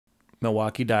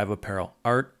Milwaukee Dive Apparel,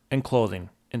 art and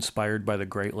clothing inspired by the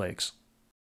Great Lakes.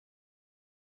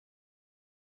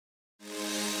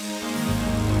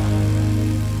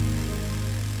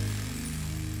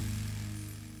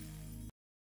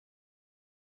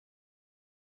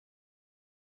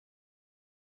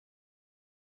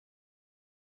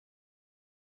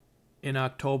 In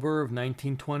October of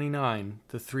 1929,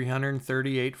 the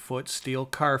 338-foot steel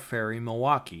car ferry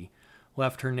Milwaukee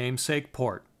left her namesake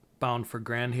port, bound for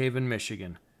Grand Haven,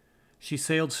 Michigan. She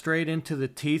sailed straight into the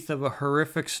teeth of a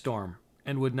horrific storm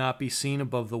and would not be seen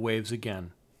above the waves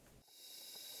again.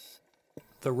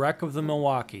 The wreck of the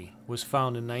Milwaukee was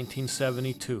found in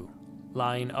 1972,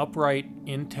 lying upright,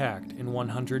 intact in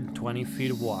 120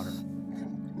 feet of water.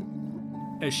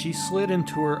 As she slid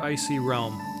into her icy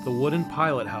realm, the wooden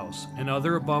pilot house and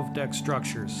other above-deck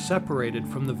structures separated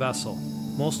from the vessel,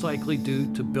 most likely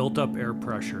due to built-up air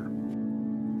pressure.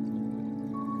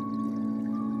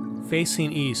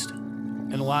 Facing east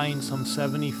and lying some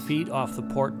 70 feet off the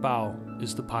port bow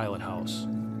is the pilot house.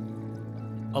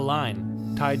 A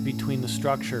line tied between the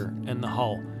structure and the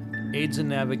hull aids in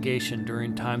navigation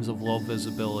during times of low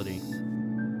visibility.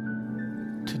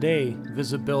 Today,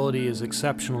 visibility is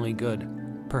exceptionally good,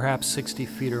 perhaps 60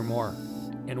 feet or more,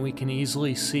 and we can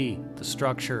easily see the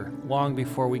structure long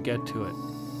before we get to it,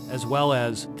 as well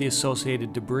as the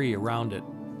associated debris around it.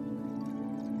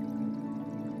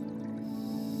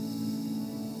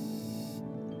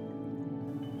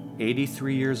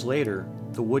 "83 years later,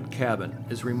 the wood cabin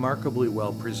is remarkably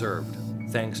well preserved,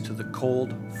 thanks to the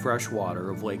cold, fresh water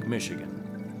of Lake Michigan."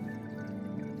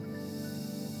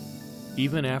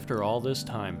 Even after all this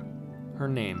time, her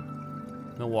name,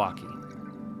 Milwaukee,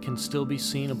 can still be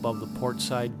seen above the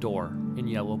portside door in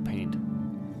yellow paint.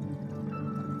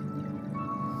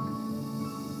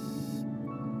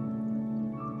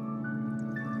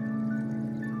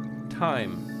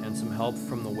 Time and some help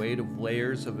from the weight of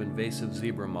layers of invasive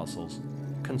zebra mussels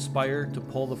conspire to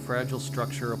pull the fragile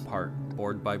structure apart,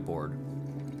 board by board.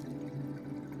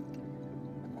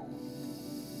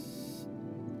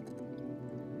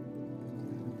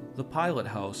 The pilot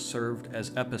house served as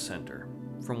epicenter,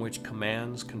 from which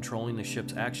commands controlling the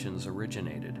ship's actions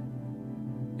originated.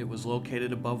 It was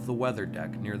located above the weather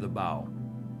deck near the bow.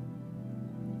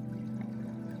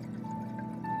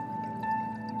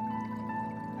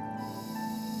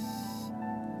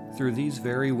 Through these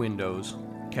very windows,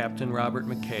 Captain Robert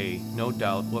McKay no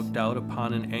doubt looked out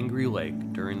upon an angry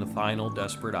lake during the final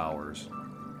desperate hours.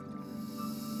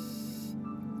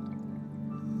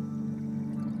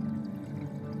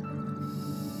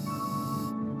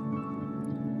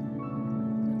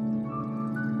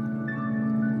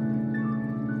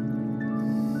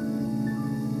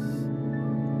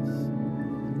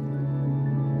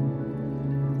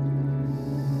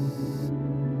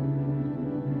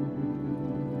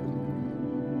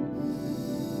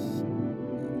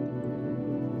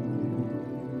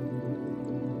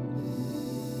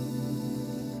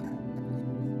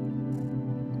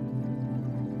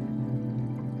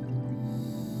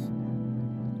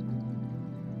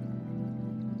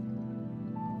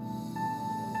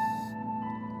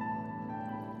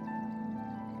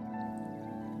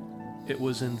 It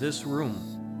was in this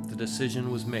room the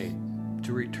decision was made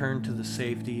to return to the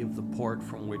safety of the port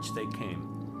from which they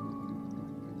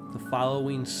came. The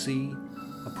following sea,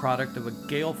 a product of a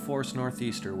gale-force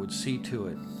northeaster, would see to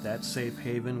it that safe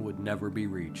haven would never be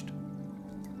reached.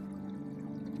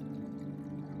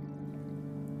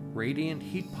 Radiant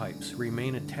heat pipes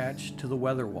remain attached to the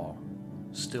weather wall,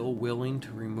 still willing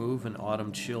to remove an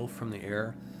autumn chill from the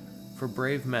air for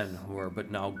brave men who are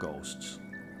but now ghosts.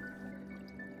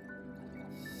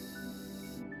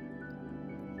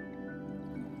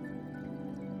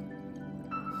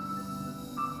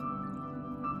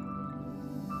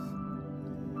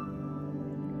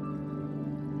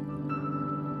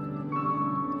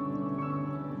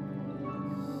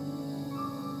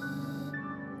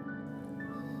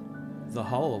 The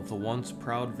hull of the once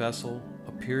proud vessel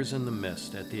appears in the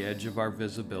mist at the edge of our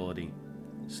visibility,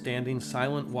 standing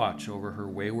silent watch over her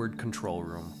wayward control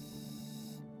room.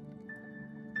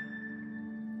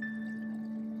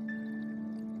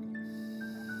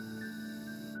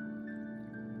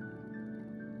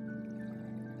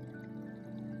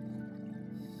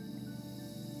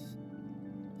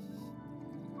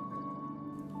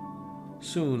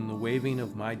 Soon the waving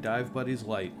of my dive buddy's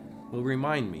light will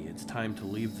remind me it's time to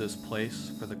leave this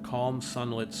place for the calm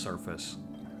sunlit surface.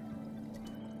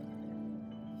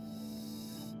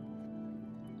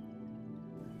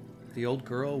 The old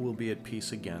girl will be at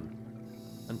peace again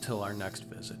until our next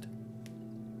visit.